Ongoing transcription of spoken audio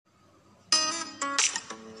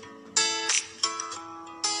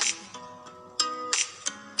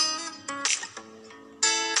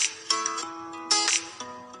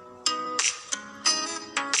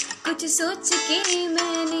सोच सोच के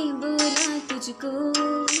मैंने बोला तुझको,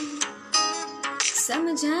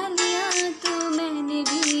 समझा लिया तो मैंने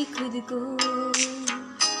भी खुद को।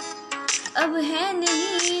 अब है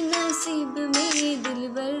नहीं नसीब में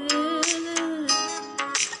दिलबर,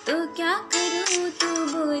 तो क्या करूं तू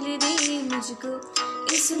बोल दे मुझको।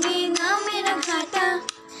 इसमें ना मेरा घाटा,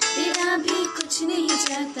 तेरा भी कुछ नहीं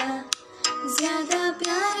जाता। ज्यादा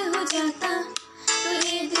प्यार हो जाता तो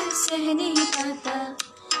ये दिल सह नहीं पाता।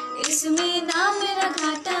 इसमें ना मेरा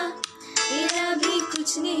घाटा, तेरा भी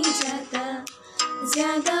कुछ नहीं जाता।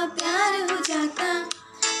 ज्यादा प्यार हो जाता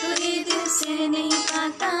तो ये दिल सह नहीं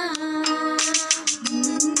पाता।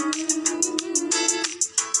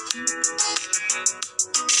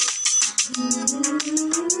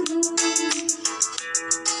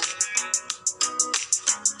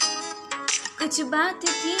 कुछ बात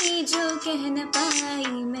थी जो कह न पाई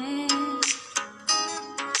मैं,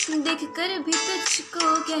 देख कर भी तुझको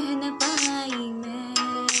कह न पाई मैं।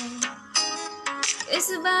 इस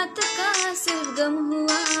बात का सिर्फ गम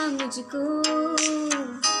हुआ मुझको,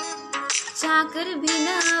 चाहकर भी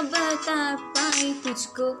ना बता पाई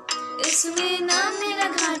तुझको। इसमें ना मेरा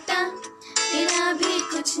घाटा, तेरा भी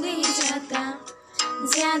कुछ नहीं जाता।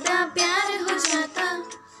 ज्यादा प्यार हो जाता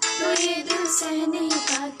तो ये दिल सह नहीं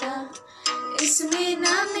पाता। इसमें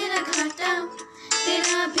ना मेरा घाटा,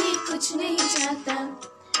 तेरा भी कुछ नहीं जाता।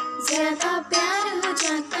 ज्यादा प्यार हो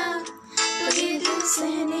जाता